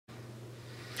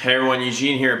Hey everyone,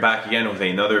 Eugene here, back again with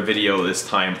another video, this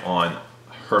time on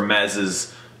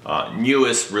Hermès's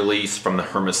newest release from the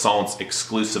Hermessence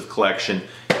exclusive collection,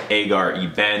 Agar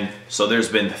E. So there's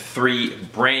been 3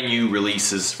 brand new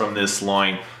releases from this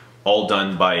line, all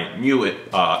done by new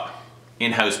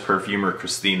in-house perfumer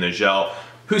Christina Nagel,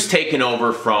 who's taken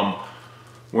over from,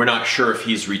 we're not sure if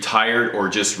he's retired or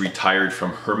just retired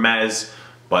from Hermès,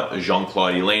 but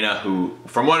Jean-Claude Elena, who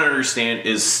from what I understand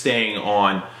is staying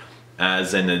on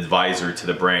as an advisor to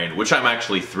the brand, which I'm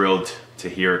actually thrilled to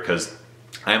hear because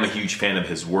I am a huge fan of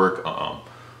his work. I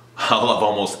love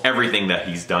almost everything that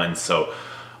he's done, so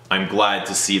I'm glad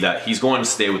to see that he's going to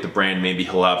stay with the brand. Maybe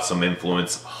he'll have some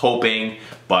influence, hoping,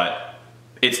 but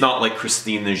it's not like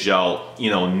Christina Nagel,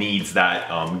 needs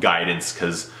that guidance,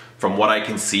 because from what I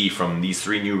can see from these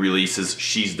 3 new releases,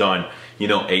 she's done,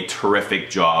 a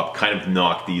terrific job, kind of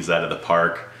knocked these out of the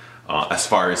park as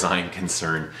far as I'm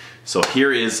concerned. So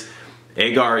here is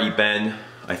Agar E.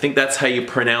 I think that's how you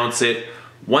pronounce it.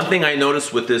 One thing I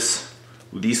noticed with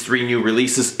these 3 new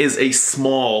releases is a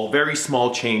small, very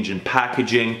small change in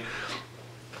packaging.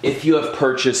 If you have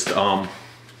purchased a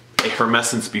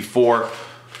Hermessence before,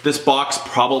 this box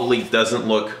probably doesn't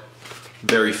look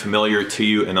very familiar to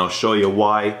you, and I'll show you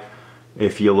why.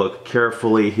 If you look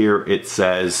carefully here, it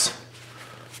says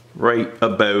right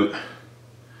about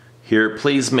here,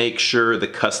 please make sure the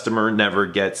customer never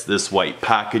gets this white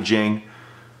packaging.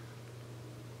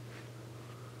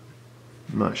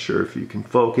 I'm not sure if you can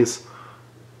focus.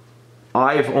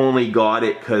 I've only got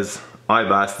it because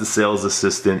I've asked the sales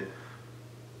assistant,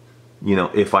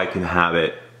 if I can have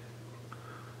it.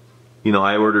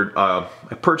 I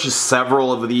purchased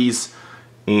several of these,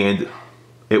 and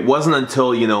it wasn't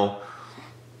until,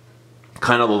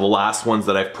 kind of the last ones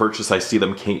that I've purchased, I see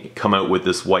them come out with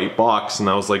this white box, and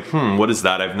I was like, what is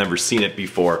that? I've never seen it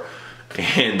before.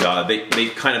 And they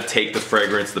kind of take the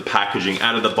fragrance, the packaging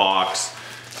out of the box.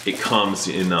 It comes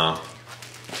in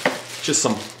just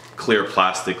some clear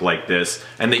plastic like this,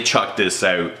 and they chuck this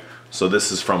out. So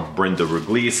this is from Brenda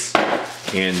Rugliese,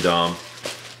 and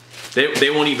they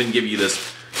won't even give you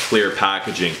this clear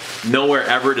packaging. Nowhere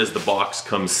ever does the box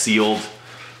come sealed.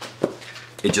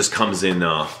 It just comes in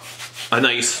a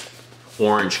nice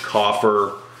orange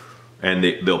coffer, and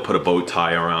they'll put a bow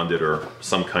tie around it or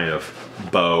some kind of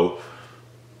bow,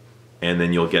 and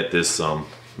then you'll get this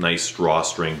nice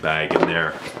drawstring bag in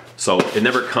there. So it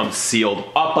never comes sealed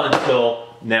up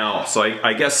until now. So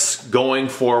I guess going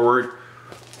forward,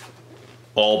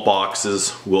 all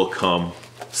boxes will come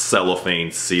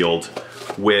cellophane sealed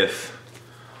with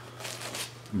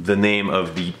the name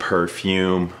of the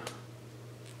perfume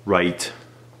right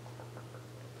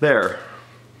there.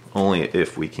 Only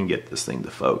if we can get this thing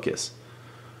to focus.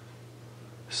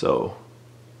 So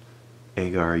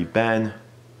Agar E.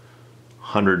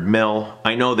 100 ml.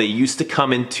 I know they used to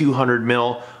come in 200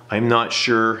 ml. I'm not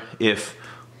sure if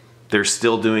they're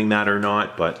still doing that or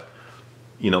not, but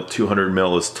 200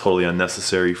 ml is totally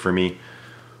unnecessary for me.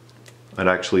 I'd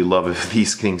actually love if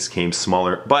these things came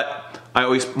smaller, but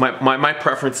my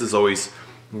preference is always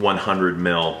 100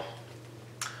 ml.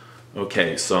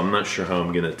 Okay, so I'm not sure how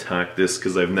I'm gonna attack this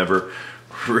because I've never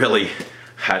really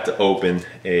had to open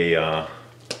a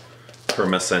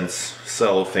Hermessence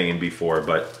cellophane before,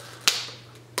 but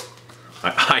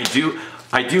I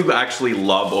do actually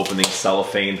love opening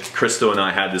cellophane. Christo and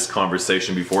I had this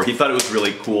conversation before. He thought it was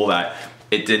really cool that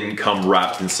it didn't come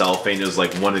wrapped in cellophane. It was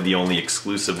like one of the only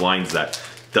exclusive lines that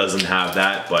doesn't have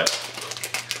that, but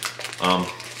I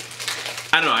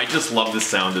don't know, I just love the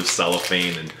sound of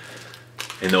cellophane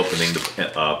and opening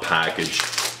the package.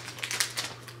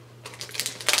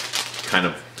 Kind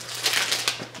of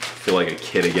feel like a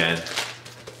kid again.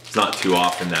 It's not too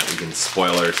often that we can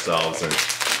spoil ourselves, and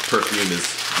perfume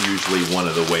is usually one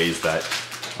of the ways that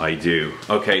I do.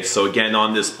 Okay, so again,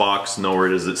 on this box, nowhere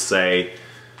does it say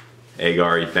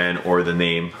Agar E. or the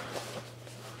name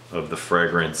of the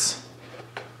fragrance.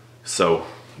 So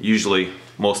usually,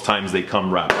 most times they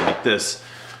come wrapped like this.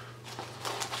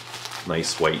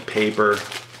 Nice white paper.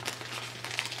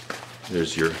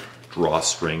 There's your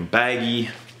drawstring baggie.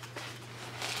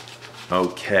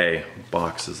 Okay,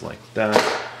 boxes like that.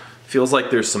 Feels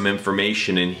like there's some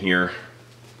information in here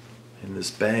in this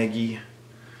baggie.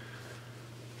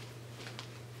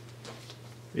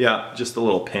 Yeah, just a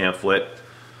little pamphlet.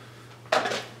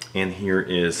 And here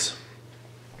is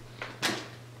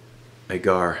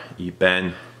Agar E.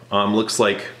 Looks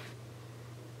like,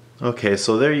 okay,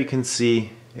 so there you can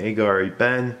see Agar E.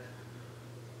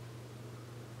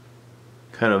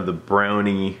 Kind of the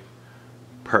browny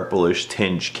purplish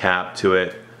tinge cap to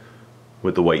it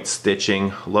with the white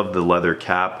stitching. Love the leather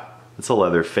cap. It's a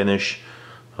leather finish.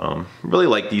 Really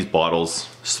like these bottles.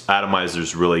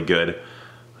 Atomizer's really good.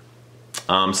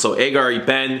 So Agar E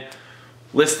Ben,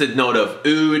 listed note of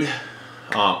oud.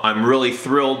 I'm really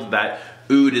thrilled that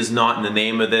oud is not in the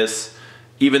name of this,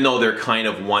 even though they're kind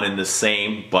of one and the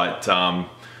same. But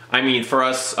I mean, for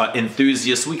us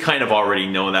enthusiasts, we kind of already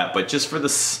know that. But just for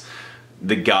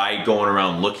the guy going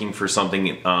around looking for something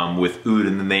with oud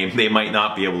in the name, they might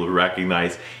not be able to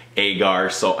recognize Agar.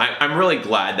 So I'm really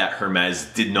glad that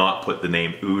Hermès did not put the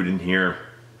name oud in here.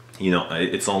 You know,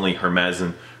 it's only Hermès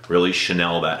and really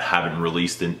Chanel that haven't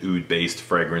released an oud-based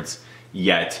fragrance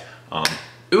yet.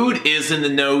 Oud is in the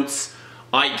notes.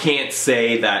 I can't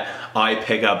say that I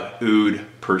pick up oud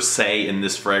per se in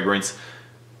this fragrance,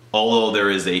 although there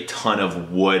is a ton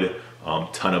of wood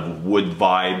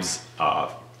vibes.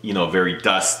 You know, very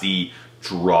dusty,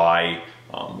 dry,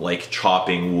 like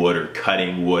chopping wood or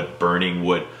cutting wood, burning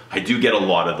wood. I do get a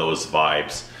lot of those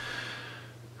vibes.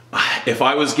 If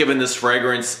I was given this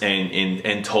fragrance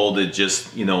and told to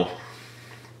just, you know,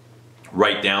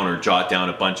 write down or jot down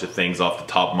a bunch of things off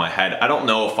the top of my head, I don't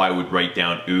know if I would write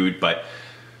down oud, but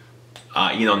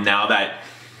you know, now that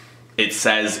it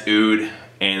says oud,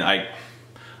 and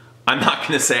I'm not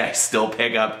gonna say I still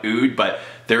pick up oud, but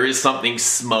there is something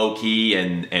smoky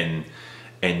and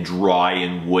dry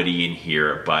and woody in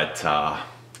here, but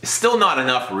still not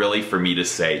enough really for me to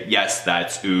say, yes,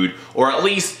 that's oud, or at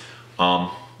least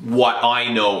what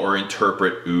I know or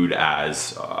interpret oud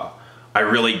as. I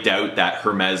really doubt that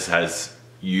Hermès has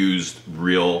used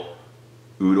real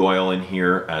oud oil in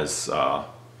here, as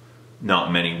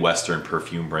not many Western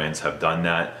perfume brands have done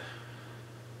that.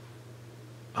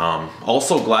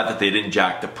 Also glad that they didn't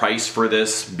jack the price for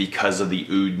this because of the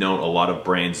oud note. A lot of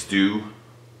brands do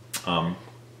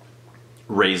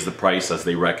raise the price as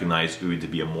they recognize oud to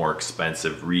be a more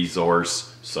expensive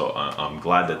resource. So I'm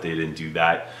glad that they didn't do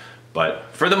that. But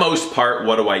for the most part,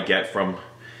 what do I get from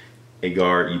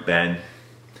Agar E Ben?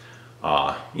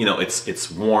 You know,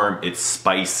 it's warm, it's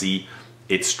spicy,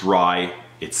 it's dry,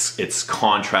 it's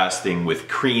contrasting with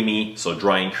creamy. So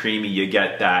dry and creamy, you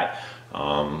get that.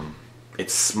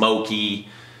 It's smoky,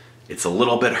 it's a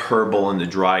little bit herbal in the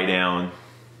dry down.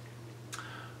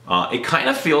 It kind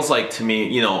of feels like to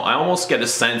me, you know, I almost get a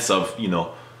sense of, you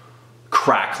know,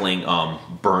 crackling,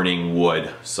 burning wood.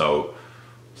 So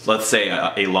let's say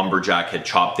a lumberjack had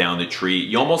chopped down the tree.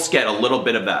 You almost get a little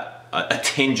bit of that, a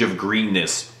tinge of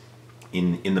greenness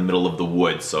in the middle of the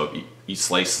wood. So he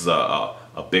slices a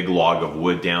big log of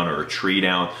wood down, or a tree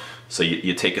down. So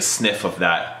you take a sniff of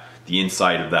that, the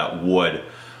inside of that wood,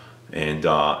 and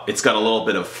it's got a little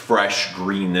bit of fresh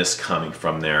greenness coming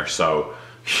from there. So,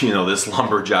 you know, this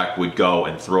lumberjack would go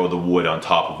and throw the wood on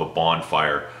top of a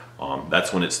bonfire.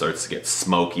 That's when it starts to get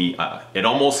smoky. It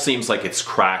almost seems like it's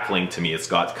crackling to me. It's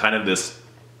got kind of this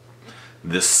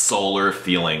solar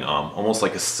feeling, almost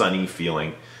like a sunny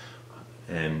feeling,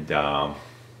 and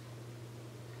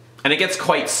it gets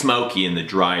quite smoky in the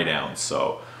dry down.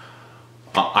 So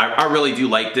I really do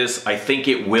like this. I think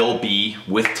it will be,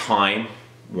 with time,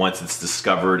 once it's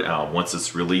discovered, once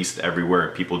it's released everywhere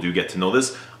and people do get to know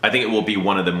this, I think it will be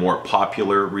one of the more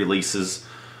popular releases.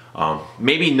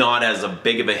 Maybe not as a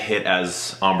big of a hit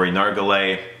as Ombre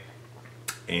Narguilé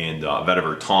and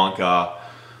Vetiver Tonka,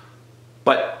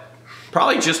 but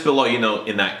probably just below, you know,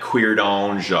 in that Cuir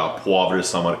d'Ange, Poivre de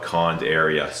Samarcande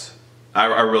areas.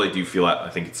 I really do feel that. I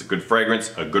think it's a good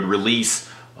fragrance, a good release,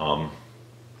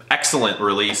 excellent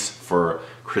release for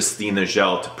Christina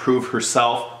Nagel to prove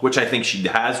herself, which I think she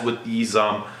has with these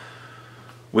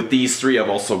three. I've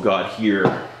also got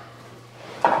here,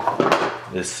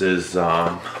 this is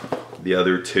the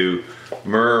other two,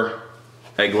 Myrrh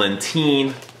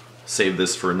Eglantine. Save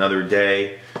this for another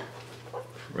day.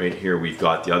 Right here we've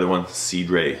got the other one,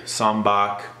 Cidre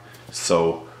Sambac.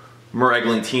 So Myrrh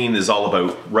Eglantine is all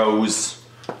about rose.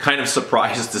 Kind of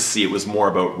surprised to see it was more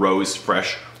about rose,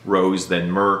 fresh rose,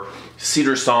 than myrrh.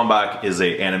 Cidre Sambac is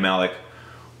a animalic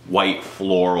white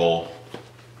floral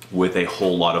with a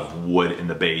whole lot of wood in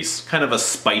the base. Kind of a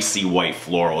spicy white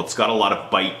floral. It's got a lot of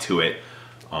bite to it.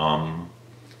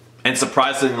 And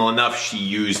surprisingly enough, she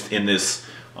used in this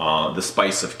the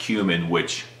spice of cumin,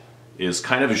 which is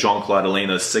kind of Jean-Claude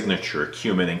Elena's signature,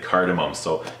 cumin and cardamom.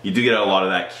 So you do get a lot of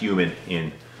that cumin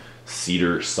in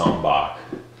Cidre Sambac.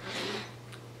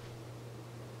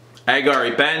 Agar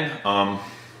E Ben,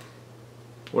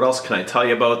 what else can I tell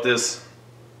you about this?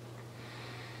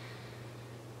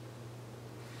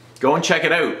 Go and check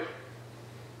it out.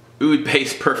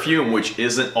 Oud-based perfume, which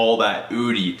isn't all that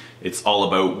oudy. It's all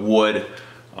about wood,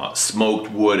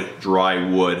 smoked wood, dry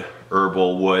wood,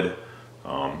 herbal wood,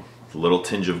 a little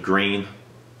tinge of green.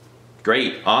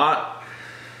 Great.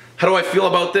 How do I feel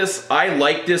about this? I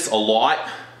like this a lot.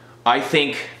 I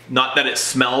think, not that it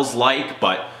smells like,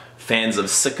 but fans of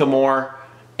Sycamore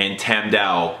and Tam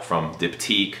Dao from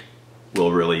Diptyque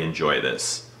will really enjoy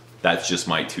this. That's just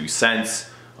my 2 cents.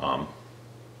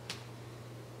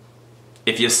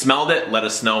 If you smelled it, let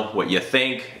us know what you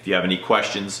think. If you have any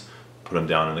questions, put them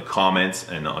down in the comments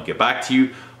and I'll get back to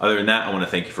you. Other than that, I want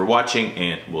to thank you for watching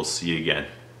and we'll see you again.